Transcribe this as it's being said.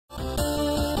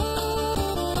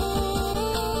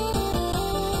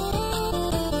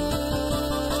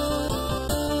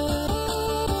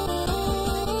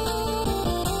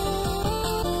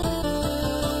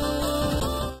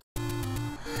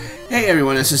Hey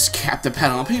everyone, this is Captain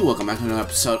Paladin. Welcome back to another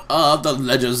episode of The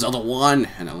Legend of Zelda 1.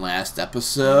 In the last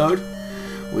episode,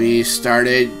 we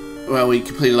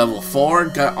completed level 4,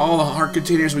 got all the heart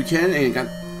containers we can, and got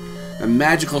a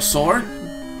magical sword,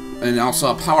 and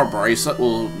also a power bracelet.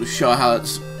 We'll show how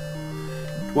it's...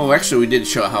 Well, actually we did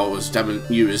show how it was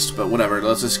used, but whatever,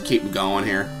 let's just keep going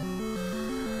here.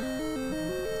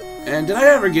 And did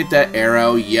I ever get that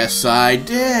arrow? Yes, I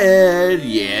did!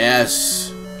 Yes!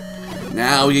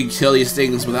 Now we can kill these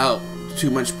things without too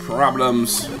much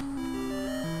problems.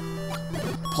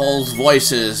 Paul's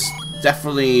voices.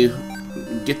 Definitely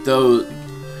get those.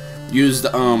 Use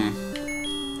the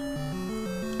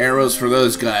arrows for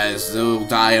those guys. They'll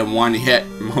die in one hit,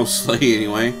 mostly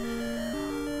anyway.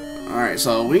 Alright,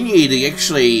 so we need to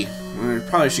actually... I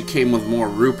probably should came with more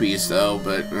rupees though,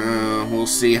 but we'll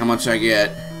see how much I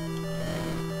get.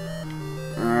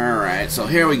 Alright, so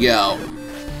here we go.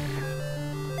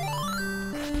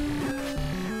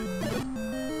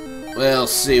 We'll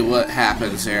see what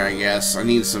happens here, I guess. I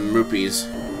need some rupees.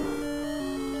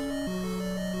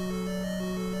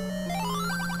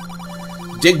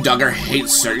 Dig Dugger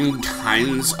hates certain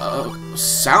kinds of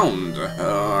sound.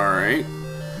 Alright.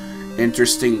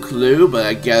 Interesting clue, but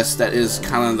I guess that is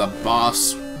kind of the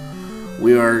boss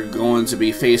we are going to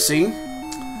be facing.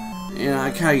 And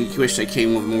I kind of wish I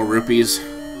came with more rupees.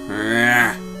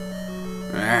 Alright,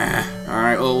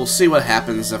 well, we'll see what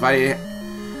happens. If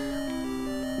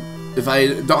I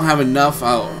don't have enough,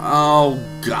 oh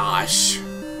gosh.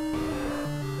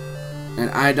 And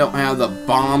I don't have the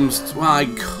bombs. Well, I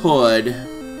could.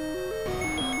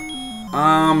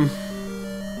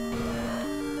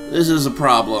 This is a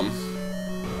problem.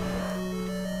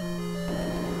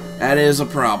 That is a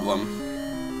problem.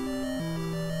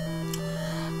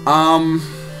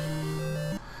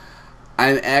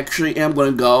 I actually am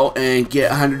going to go and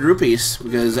get 100 rupees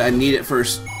because I need it for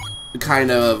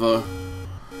kind of a...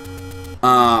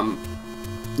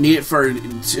 need it for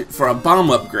a bomb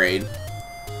upgrade.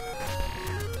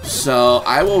 So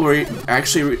I will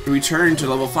return to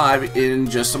level 5 in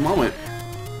just a moment.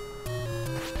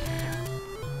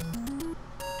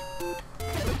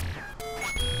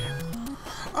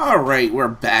 Alright, we're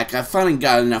back. I finally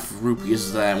got enough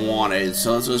rupees that I wanted,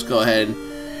 so let's just go ahead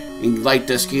and light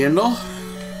this candle.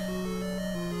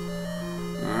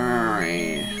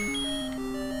 Alright.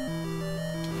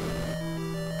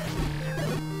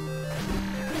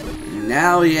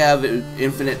 Now we have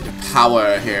infinite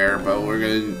power here, but we're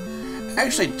gonna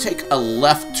actually take a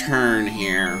left turn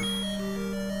here.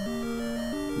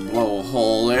 Blow a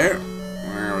hole there.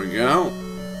 There we go.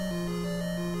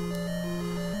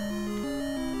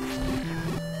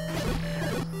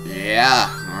 Yeah,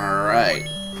 alright.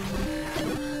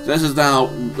 This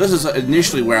is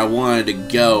initially where I wanted to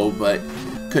go, but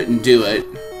couldn't do it.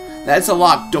 That's a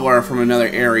locked door from another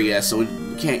area, so we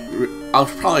can't... I'll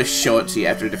probably show it to you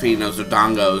after defeating those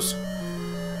Dodongos,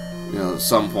 you know, at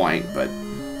some point, but...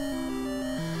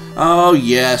 Oh,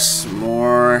 yes,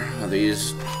 more of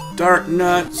these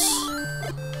Darknuts.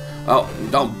 Oh,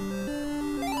 don't...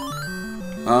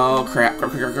 Oh, crap.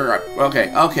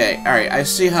 Okay, alright, I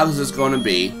see how this is going to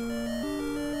be.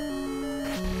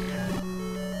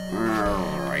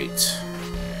 Alright.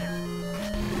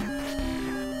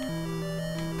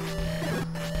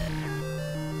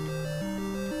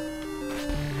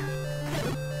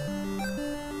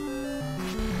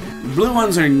 Blue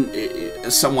ones are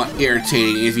somewhat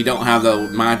irritating if you don't have the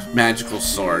magical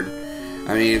sword.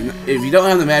 I mean, if you don't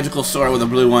have the magical sword with the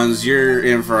blue ones, you're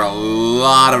in for a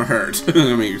lot of hurt.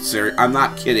 I mean, seriously, I'm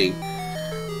not kidding.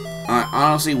 I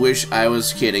honestly wish I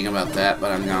was kidding about that,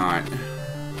 but I'm not.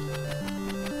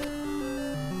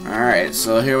 Alright,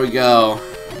 so here we go.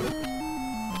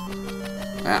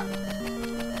 Ah,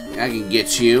 I can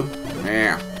get you.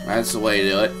 Yeah, that's the way to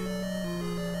do it.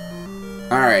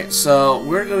 Alright, so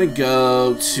we're gonna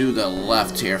go to the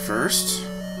left here first.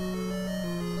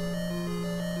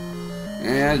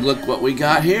 And look what we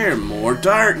got here, more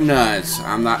Darknuts.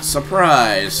 I'm not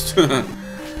surprised. I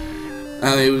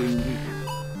mean,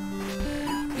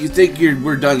 you think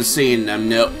we're done seeing them?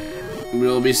 Nope.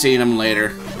 We'll be seeing them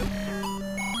later.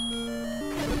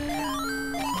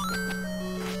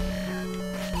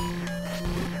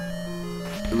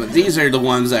 But these are the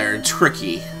ones that are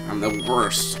tricky. I'm the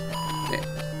worst.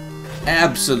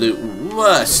 Absolute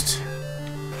worst.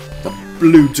 The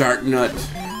Blue Darknut.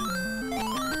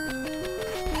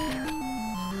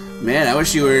 Man, I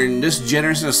wish you were this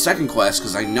generous in a second quest,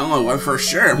 because I know I'm for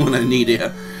sure I'm gonna need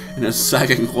you in a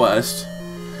second quest.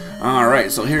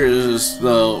 Alright, so here is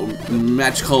the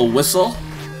magical whistle,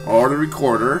 or the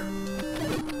recorder.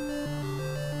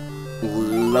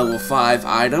 Level 5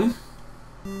 item.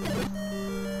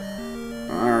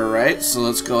 Alright, so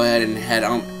let's go ahead and head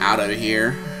on out of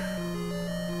here.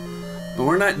 But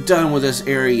we're not done with this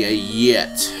area yet.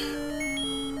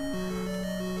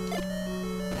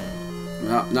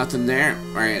 Nope, nothing there.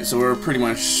 Alright, so we're pretty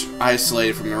much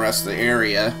isolated from the rest of the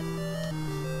area.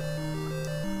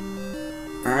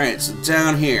 Alright, so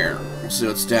down here. Let's see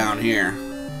what's down here.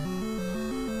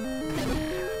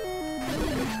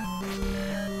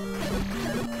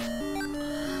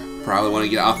 Probably want to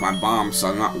get off my bomb so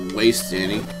I'm not wasting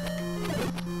any.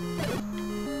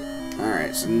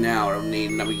 Alright, so now we're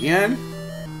needing them again.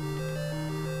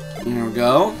 There we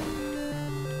go.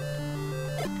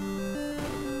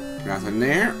 Nothing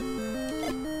there.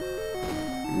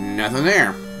 Nothing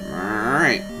there.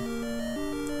 Alright.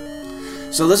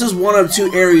 So this is one of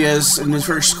two areas in this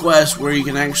first quest where you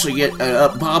can actually get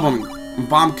a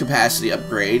bomb capacity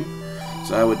upgrade.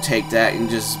 So I would take that and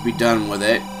just be done with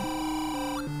it.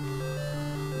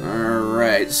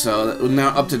 Alright, so we're now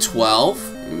up to 12.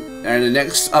 And the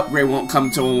next upgrade won't come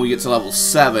until when we get to level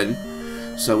 7.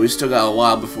 So we still got a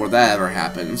while before that ever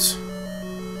happens.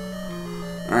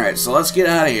 Alright, so let's get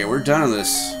out of here. We're done with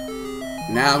this.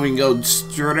 Now we can go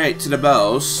straight to the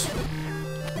boss.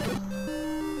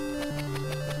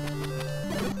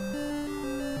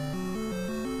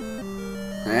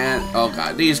 And, oh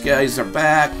god, these guys are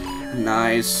back.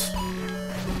 Nice.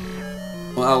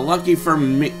 Well, lucky for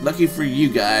me, lucky for you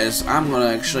guys, I'm gonna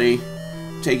actually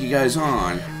take you guys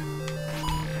on.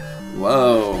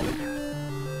 Whoa.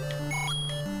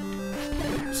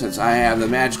 Since I have the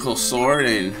magical sword,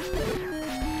 and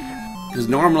because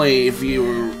normally if you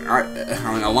were,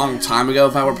 I mean, a long time ago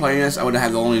if I were playing this, I would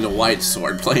have only the white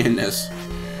sword playing this.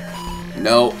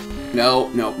 No, no,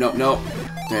 no, no, no.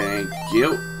 Thank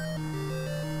you.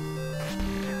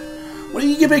 What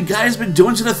have you guys been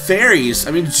doing to the fairies?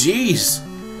 I mean, jeez.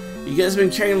 You guys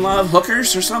been carrying a lot of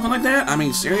hookers or something like that? I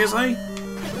mean, seriously?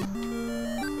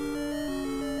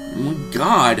 Oh my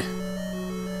god.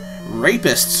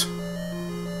 Rapists.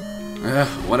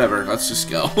 Whatever, let's just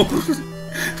go.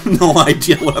 No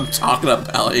idea what I'm talking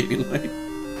about anyway.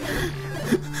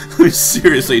 I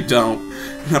seriously don't.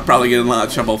 I'll probably get in a lot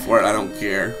of trouble for it, I don't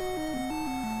care.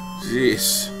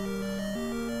 Jeez.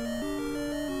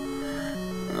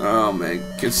 Oh man,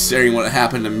 considering what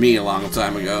happened to me a long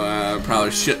time ago, I probably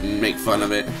shouldn't make fun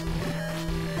of it.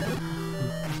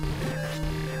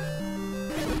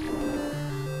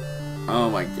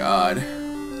 Oh my god.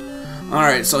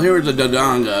 Alright, so here are the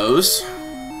Dodongos.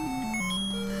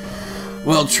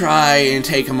 We'll try and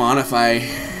take them on if I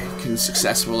can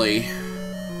successfully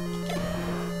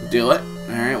do it.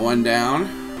 Alright, one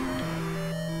down.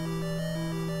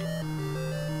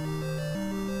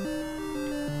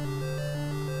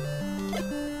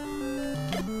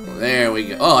 There we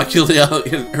go. Oh, I killed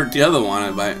hurt the other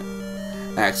one by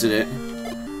accident.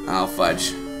 Oh,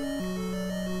 fudge.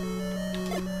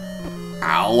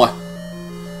 Ow.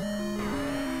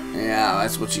 Yeah,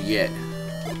 that's what you get.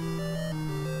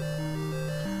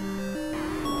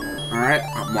 Alright,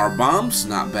 more bombs.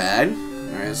 Not bad.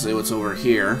 Alright, let's see what's over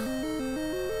here.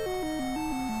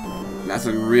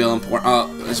 Nothing real important.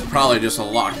 Oh, it's probably just a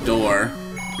locked door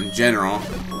in general.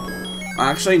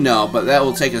 Actually, no, but that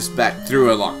will take us back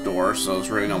through a locked door, so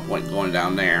there's really no point going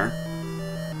down there.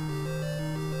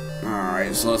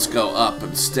 Alright, so let's go up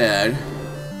instead.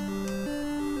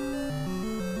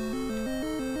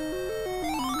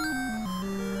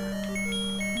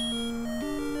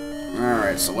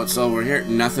 Alright, so what's over here?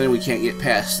 Nothing, we can't get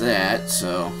past that,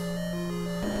 so...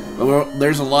 But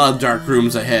there's a lot of dark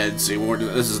rooms ahead, so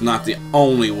this is not the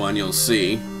only one you'll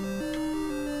see.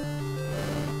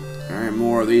 Alright,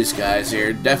 more of these guys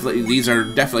here. Definitely, these are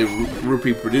definitely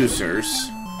rupee producers.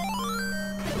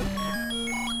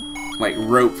 Like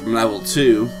rope from level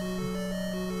 2.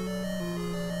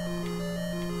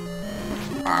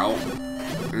 Ow.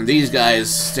 And these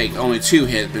guys take only 2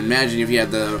 hits, but imagine if you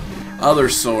had the other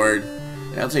sword,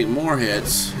 that'll take more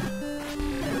hits.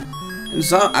 And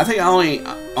so, I think only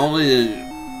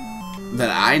that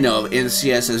I know of,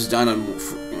 NCS has done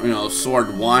a,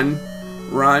 sword 1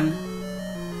 run.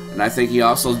 And I think he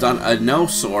also done a no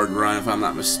sword run, if I'm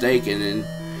not mistaken. And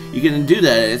you can do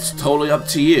that. It's totally up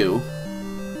to you.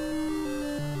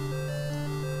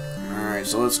 Alright,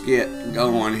 so let's get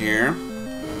going here.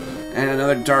 And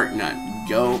another dark nut.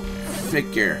 Go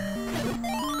figure.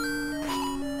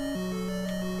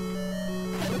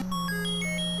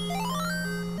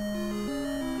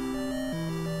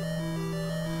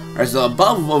 Alright, so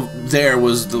above there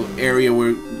was the area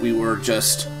where we were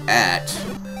just at.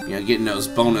 You know, getting those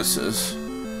bonuses.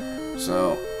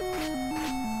 So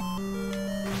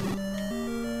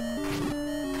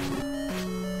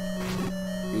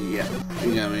yeah, I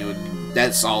mean,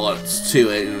 that's all that's to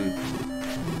it. And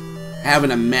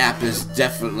having a map is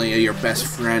definitely your best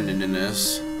friend in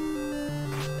this.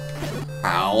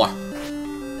 Ow.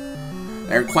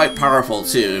 They're quite powerful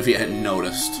too, if you hadn't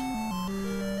noticed.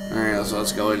 Alright, so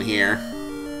let's go in here.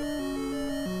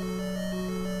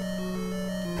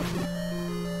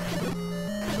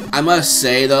 I must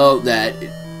say though that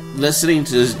listening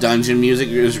to this dungeon music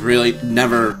is really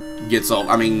never gets old.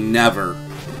 I mean, never.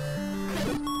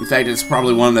 In fact, it's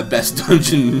probably one of the best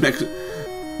dungeon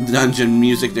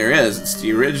music there is. It's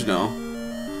the original.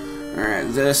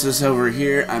 Alright, this is over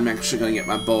here. I'm actually going to get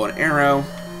my bow and arrow.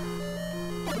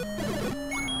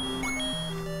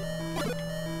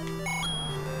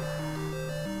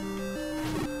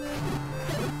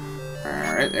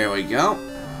 Alright, there we go.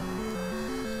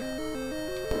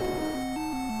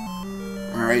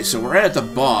 Alright, so we're at the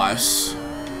boss.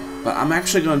 But I'm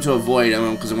actually going to avoid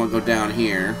him because I want to go down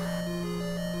here.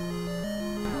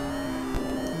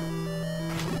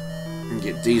 And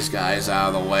get these guys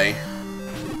out of the way.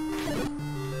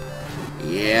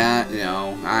 Yeah,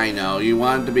 no, I know. You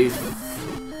wanted to be...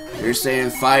 You're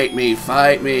saying fight me,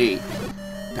 fight me.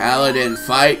 Paladin,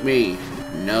 fight me.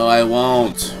 No, I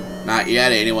won't. Not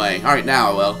yet, anyway. Alright,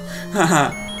 now I will.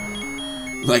 Haha.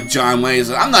 Like John Wayne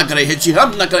said, I'm not gonna hit you.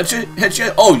 I'm not gonna hit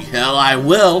you. Oh, hell I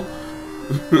will.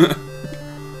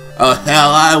 Oh,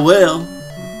 hell I will.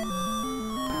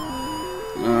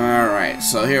 Alright,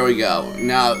 so here we go.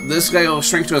 Now, this guy will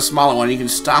shrink to a smaller one. You can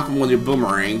stop him with your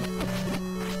boomerang.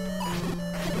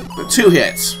 But 2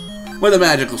 hits with a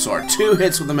magical sword. 2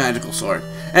 hits with a magical sword.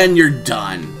 And you're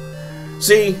done.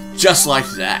 See? Just like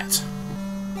that.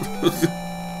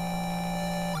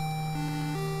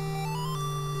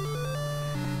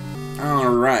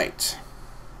 Alright.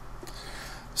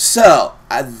 So,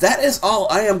 that is all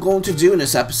I am going to do in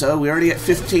this episode. We already at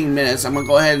 15 minutes. I'm going to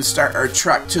go ahead and start our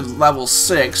trek to level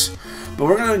 6. But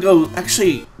we're going to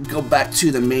actually go back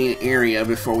to the main area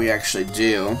before we actually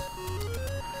do.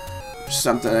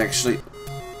 Something actually...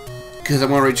 Because I'm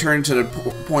going to return to the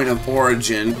point of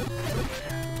origin.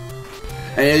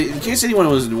 And in case anyone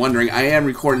was wondering, I am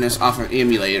recording this off an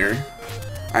emulator.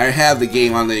 I have the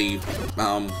game on the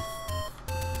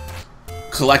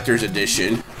collector's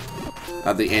edition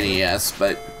of the NES,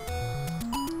 but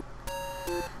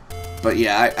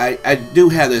yeah, I do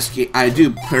have this game. I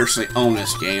do personally own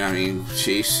this game. I mean,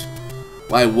 jeez,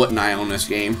 why wouldn't I own this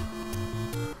game?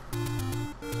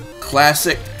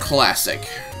 Classic.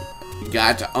 You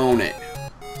got to own it.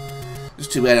 It's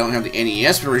too bad I don't have the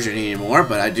NES version anymore,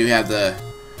 but I do have the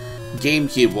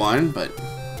GameCube one, but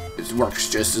it works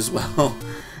just as well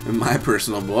in my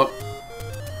personal book.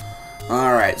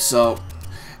 Alright, so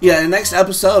yeah, in the next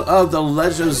episode of The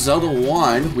Legend of Zelda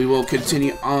 1, we will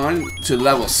continue on to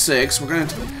level 6. We're going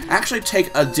to actually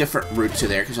take a different route to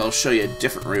there, because I'll show you a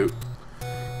different route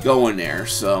going there.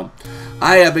 So,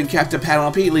 I have been Captain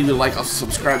Paladin. Leave a like, also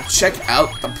subscribe. Check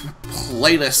out the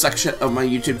playlist section of my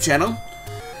YouTube channel.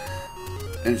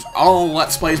 And it's all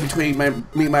Let's Plays between me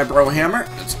and my bro Hammer.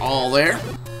 It's all there.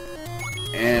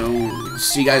 And we'll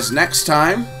see you guys next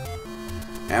time,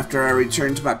 after I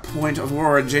return to my point of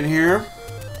origin here.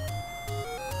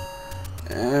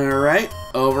 Alright,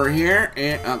 over here,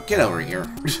 and get over here.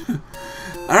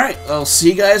 Alright, I'll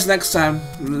see you guys next time.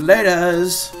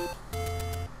 Laters!